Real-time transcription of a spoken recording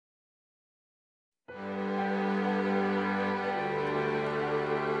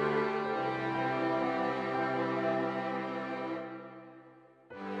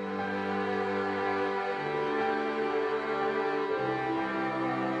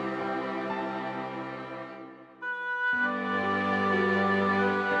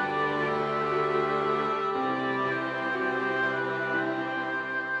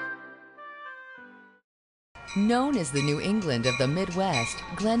Known as the New England of the Midwest,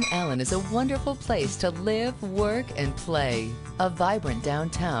 Glen Ellyn is a wonderful place to live, work, and play. A vibrant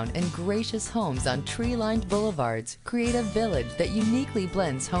downtown and gracious homes on tree-lined boulevards create a village that uniquely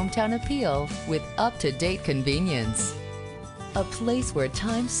blends hometown appeal with up-to-date convenience. A place where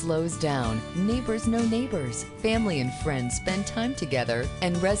time slows down, neighbors know neighbors, family and friends spend time together,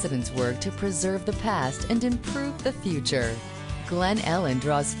 and residents work to preserve the past and improve the future. Glen Ellyn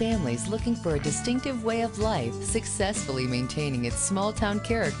draws families looking for a distinctive way of life, successfully maintaining its small-town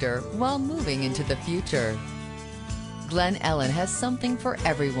character while moving into the future. Glen Ellyn has something for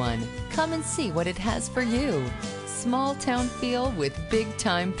everyone. Come and see what it has for you. Small-town feel with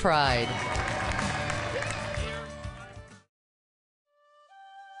big-time pride.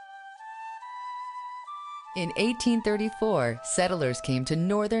 In 1834, settlers came to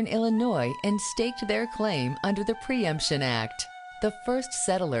northern Illinois and staked their claim under the Preemption Act. The first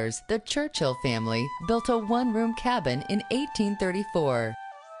settlers, the Churchill family, built a one-room cabin in 1834.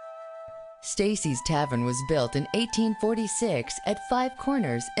 Stacy's Tavern was built in 1846 at Five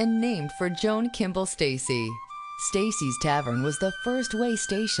Corners and named for Joan Kimball Stacy. Stacy's Tavern was the first way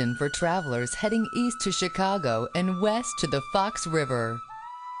station for travelers heading east to Chicago and west to the Fox River.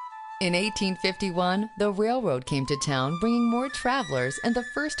 In 1851, the railroad came to town, bringing more travelers and the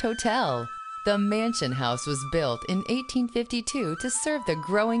first hotel. The Mansion House was built in 1852 to serve the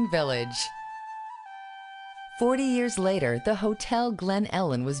growing village. 40 years later, the Hotel Glen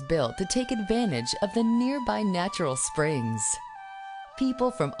Ellyn was built to take advantage of the nearby natural springs. People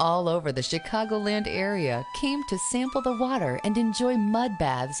from all over the Chicagoland area came to sample the water and enjoy mud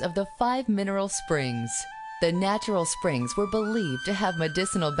baths of the 5 mineral springs. The natural springs were believed to have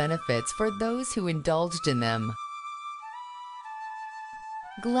medicinal benefits for those who indulged in them.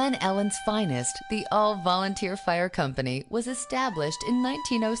 Glen Ellyn's finest, the all-volunteer fire company, was established in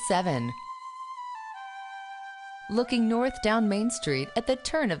 1907. Looking north down Main Street at the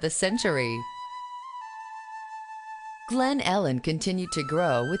turn of the century. Glen Ellyn continued to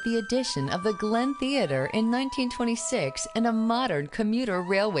grow with the addition of the Glen Theater in 1926 and a modern commuter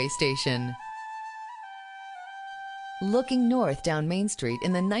railway station. Looking north down Main Street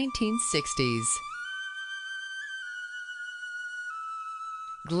in the 1960s.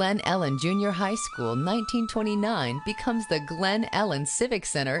 Glen Ellyn Junior High School 1929 becomes the Glen Ellyn Civic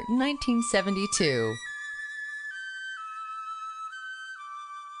Center 1972.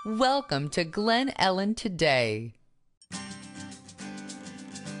 Welcome to Glen Ellyn today.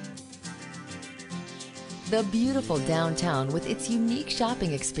 The beautiful downtown with its unique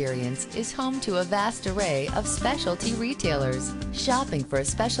shopping experience is home to a vast array of specialty retailers. Shopping for a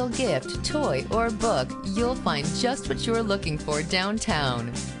special gift, toy, or book, you'll find just what you're looking for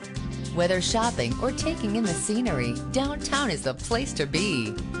downtown. Whether shopping or taking in the scenery, downtown is the place to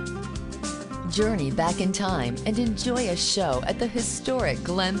be. Journey back in time and enjoy a show at the historic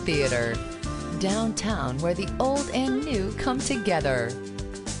Glen Theater. Downtown where the old and new come together.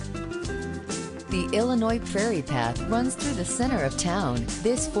 The Illinois Prairie Path runs through the center of town.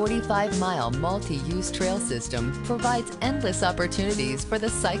 This 45-mile multi-use trail system provides endless opportunities for the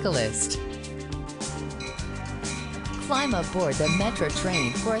cyclist. Climb aboard the Metro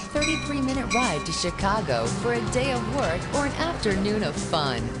train for a 33-minute ride to Chicago for a day of work or an afternoon of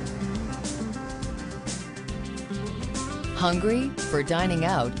fun. Hungry? For dining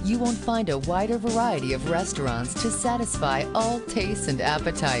out, you won't find a wider variety of restaurants to satisfy all tastes and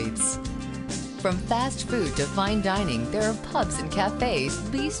appetites. From fast food to fine dining, there are pubs and cafes,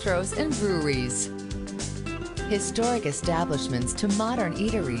 bistros, and breweries. Historic establishments to modern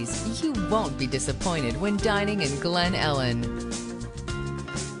eateries, you won't be disappointed when dining in Glen Ellyn.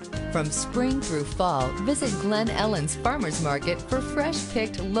 From spring through fall, visit Glen Ellyn's Farmers Market for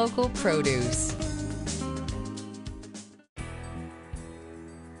fresh-picked local produce.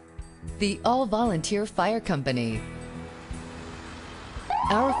 The All-Volunteer Fire Company.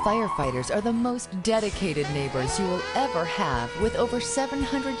 Our firefighters are the most dedicated neighbors you will ever have, with over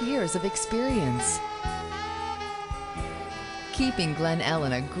 700 years of experience. Keeping Glen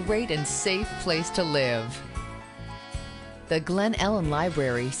Ellyn a great and safe place to live. The Glen Ellyn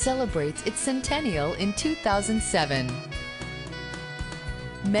Library celebrates its centennial in 2007.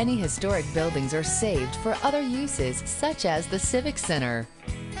 Many historic buildings are saved for other uses, such as the Civic Center.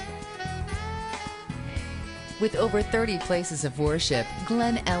 With over 30 places of worship,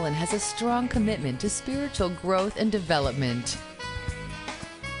 Glen Ellyn has a strong commitment to spiritual growth and development.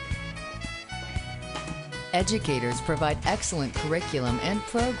 Educators provide excellent curriculum and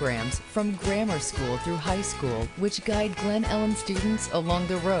programs from grammar school through high school, which guide Glen Ellyn students along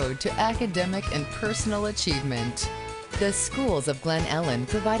the road to academic and personal achievement. The schools of Glen Ellyn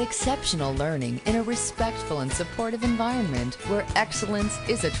provide exceptional learning in a respectful and supportive environment where excellence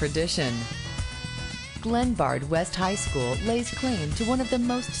is a tradition. Glenbard West High School lays claim to one of the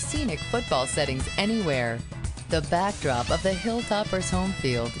most scenic football settings anywhere. The backdrop of the Hilltoppers' home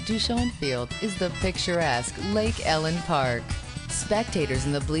field, Duchon Field, is the picturesque Lake Ellyn Park. Spectators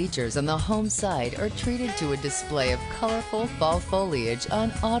in the bleachers on the home side are treated to a display of colorful fall foliage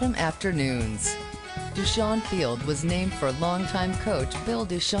on autumn afternoons. Duchon Field was named for longtime coach Bill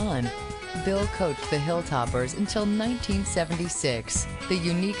Duchon. Bill coached the Hilltoppers until 1976. The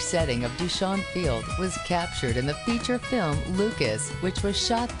unique setting of Duchon Field was captured in the feature film Lucas, which was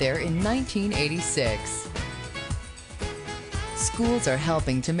shot there in 1986. Schools are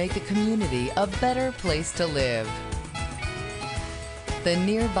helping to make the community a better place to live. The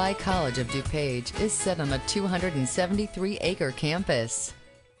nearby College of DuPage is set on a 273-acre campus.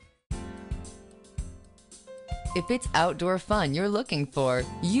 If it's outdoor fun you're looking for,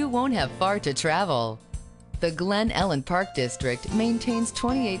 you won't have far to travel. The Glen Ellyn Park District maintains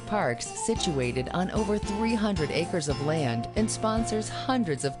 28 parks situated on over 300 acres of land and sponsors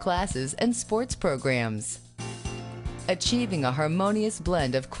hundreds of classes and sports programs. Achieving a harmonious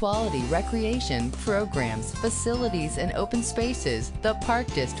blend of quality recreation, programs, facilities, and open spaces, the Park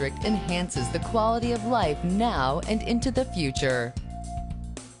District enhances the quality of life now and into the future.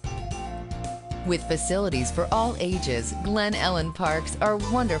 With facilities for all ages, Glen Ellyn parks are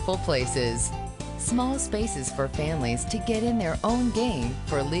wonderful places. Small spaces for families to get in their own game,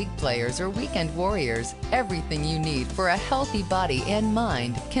 for league players or weekend warriors. Everything you need for a healthy body and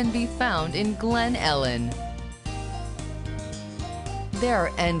mind can be found in Glen Ellyn. There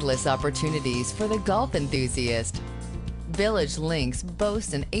are endless opportunities for the golf enthusiast. Village Links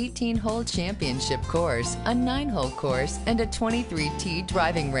boasts an 18-hole championship course, a 9-hole course, and a 23-tee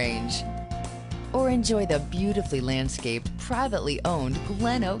driving range. Or enjoy the beautifully landscaped, privately owned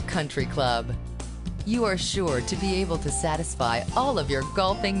Glen Oak Country Club. You are sure to be able to satisfy all of your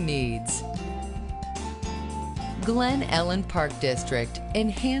golfing needs. Glen Ellyn Park District,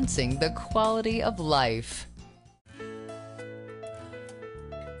 enhancing the quality of life.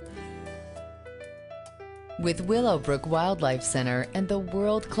 With Willowbrook Wildlife Center and the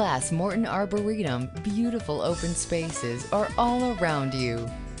world-class Morton Arboretum, beautiful open spaces are all around you.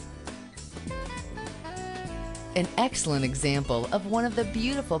 An excellent example of one of the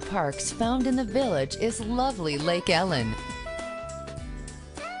beautiful parks found in the village is lovely Lake Ellyn.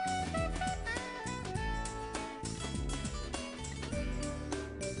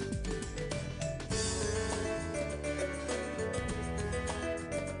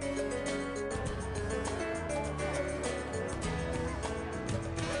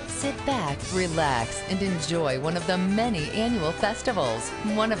 Sit back, relax, and enjoy one of the many annual festivals.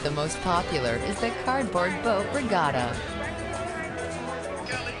 One of the most popular is the Cardboard Boat Regatta.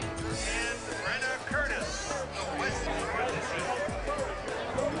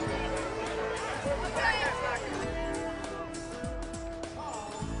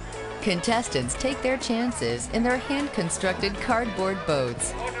 Contestants take their chances in their hand-constructed cardboard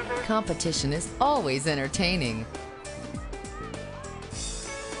boats. Competition is always entertaining.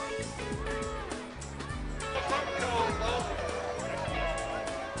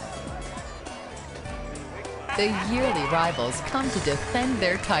 The yearly rivals come to defend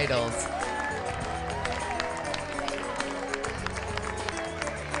their titles.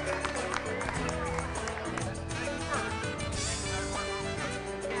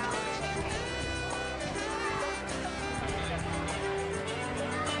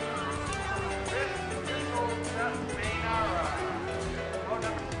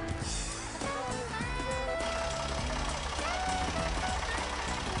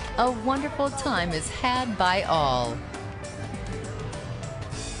 A wonderful time is had by all.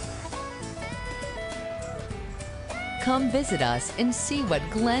 Come visit us and see what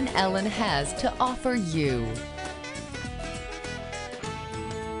Glen Ellyn has to offer you.